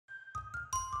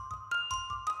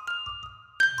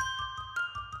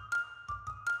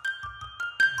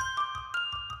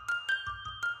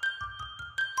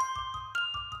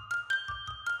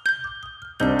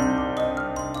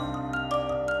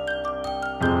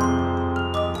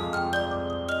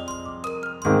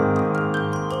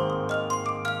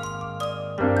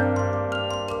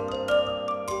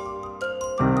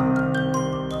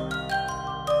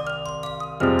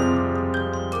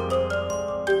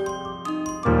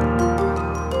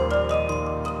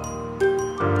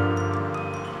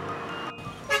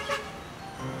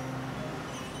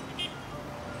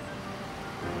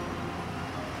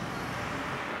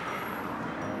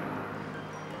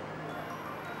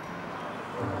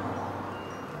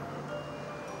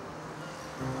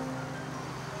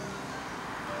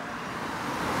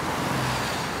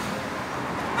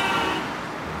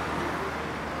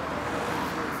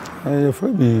Your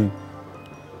friend me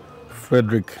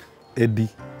Frederick Eddie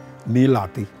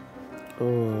Nilati.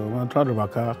 I tried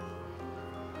Adabraka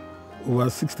over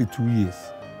 62 years.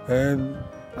 And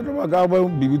Adabraka will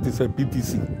be with a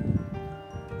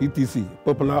PTC,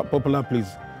 popular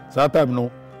place. So that time,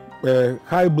 no,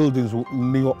 high buildings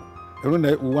near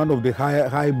one of the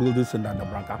high buildings in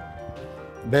Adabraka.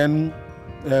 Then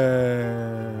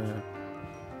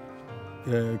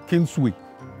Kingsway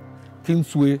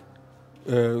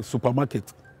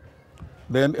supermarket.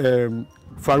 Then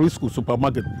Farisco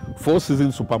supermarket, Four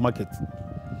Seasons supermarket.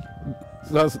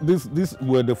 So this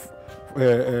were the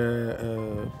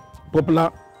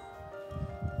popular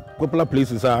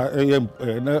places are very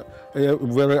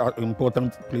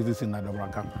important places in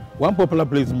Adabraka. One popular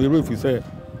place, maybe if you say,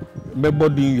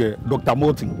 maybe Dr.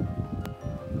 Morton.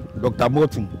 Dr.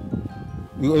 Morton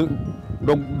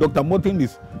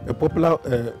is a popular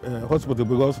hospital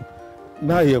because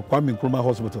now here Kwame Nkrumah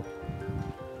Hospital.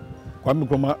 Kwame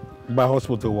Nkrumah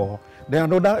Hospital. Then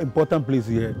another important place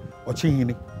here,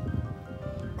 Ochihini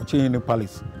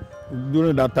Palace.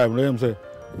 During that time, I say,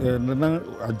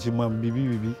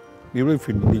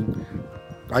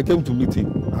 I came to meet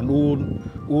him, an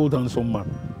old handsome man.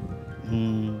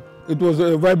 It was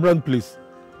a vibrant place.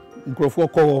 For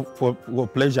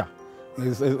pleasure.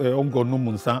 Uncle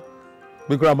Numunsa.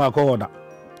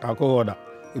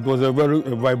 It was a very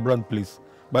vibrant place.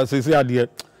 But they say the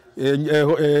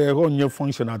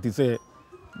function at the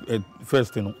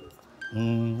first, you know.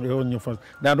 The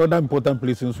another important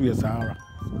place in Sahara.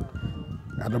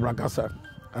 Adabraka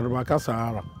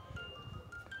Sahara.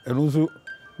 And also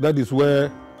that is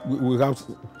where we have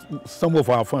some of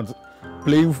our fans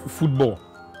playing football.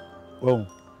 Oh,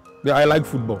 I like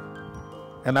football.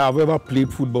 And I have ever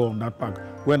played football on that park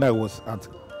when I was at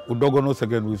Odogono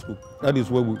Secondary School. That is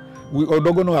where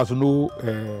Odogono has no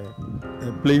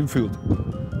playing field.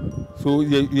 So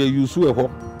you see a hop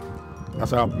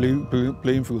as our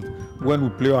playing field. When we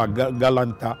play our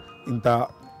Galanta inter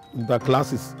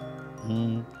classes,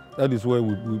 that is where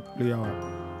we play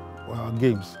our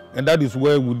games. And that is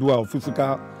where we do our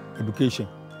physical education.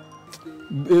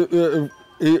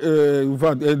 In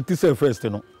fact, this is first,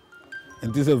 you know.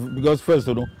 And this is because first,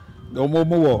 you know, no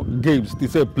more games.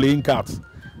 This is playing cards.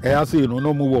 I say, you know,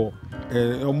 no more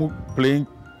playing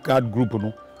card group, you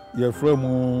know. You're from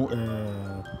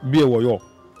BWO.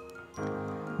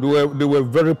 They were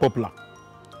very popular.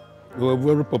 They were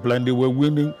very popular, and they were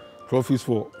winning trophies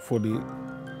for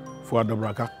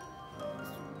Adabraka.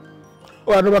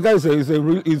 Oh, Adabraka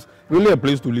is really a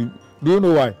place to live. Do you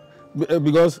know why?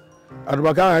 Because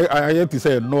Adabraka, I hear to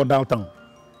say no downtown.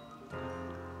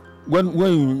 When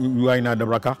you are in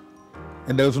Adabraka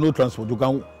and there is no transport, you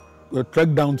can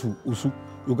trek down to Usu,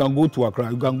 you can go to Accra,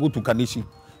 you can go to Kanishi,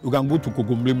 you can go to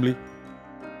Kogomlemle.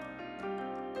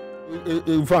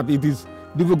 In fact, it is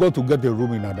difficult to get a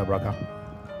room in Adabraka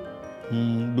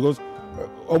because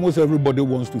almost everybody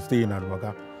wants to stay in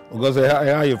Adabraka. Because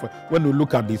when you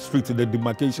look at the street, the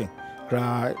demarcation,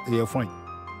 you're fine.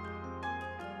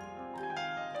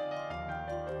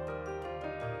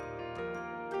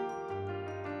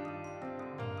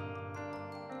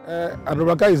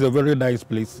 Adabraka is a very nice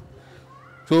place.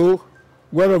 So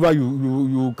wherever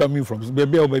you coming from,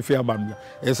 maybe I'll be fair man.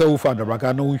 I say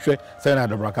Adabraka, no say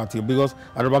Adabraka because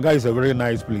Adabraka is a very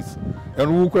nice place.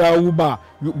 And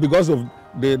because of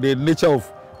the nature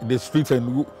of the streets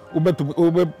and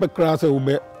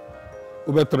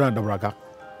Adabraka,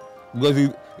 because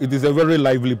it is a very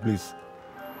lively place.